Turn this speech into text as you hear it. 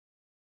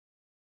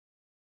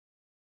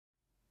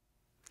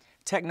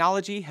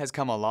Technology has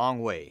come a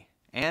long way,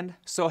 and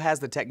so has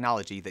the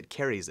technology that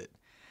carries it.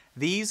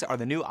 These are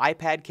the new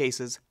iPad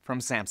cases from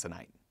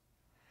Samsonite.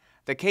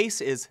 The case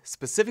is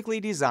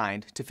specifically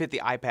designed to fit the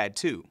iPad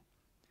 2.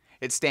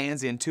 It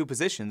stands in two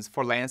positions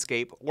for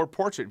landscape or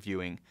portrait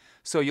viewing,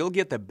 so you'll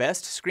get the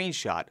best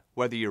screenshot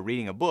whether you're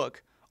reading a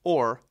book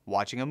or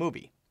watching a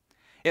movie.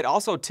 It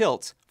also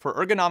tilts for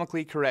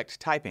ergonomically correct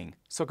typing,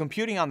 so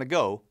computing on the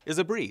go is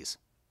a breeze.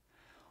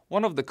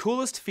 One of the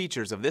coolest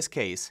features of this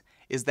case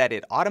is that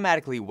it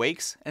automatically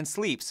wakes and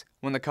sleeps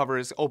when the cover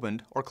is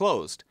opened or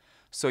closed,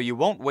 so you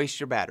won't waste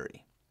your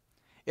battery.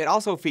 It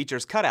also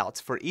features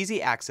cutouts for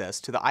easy access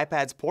to the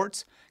iPad's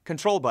ports,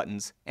 control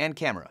buttons, and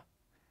camera.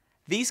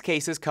 These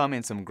cases come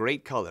in some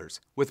great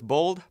colors with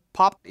bold,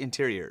 popped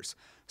interiors,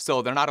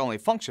 so they're not only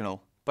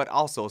functional, but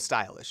also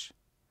stylish.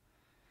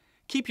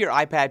 Keep your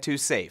iPad 2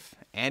 safe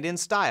and in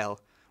style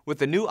with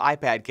the new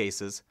iPad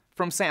cases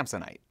from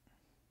Samsonite.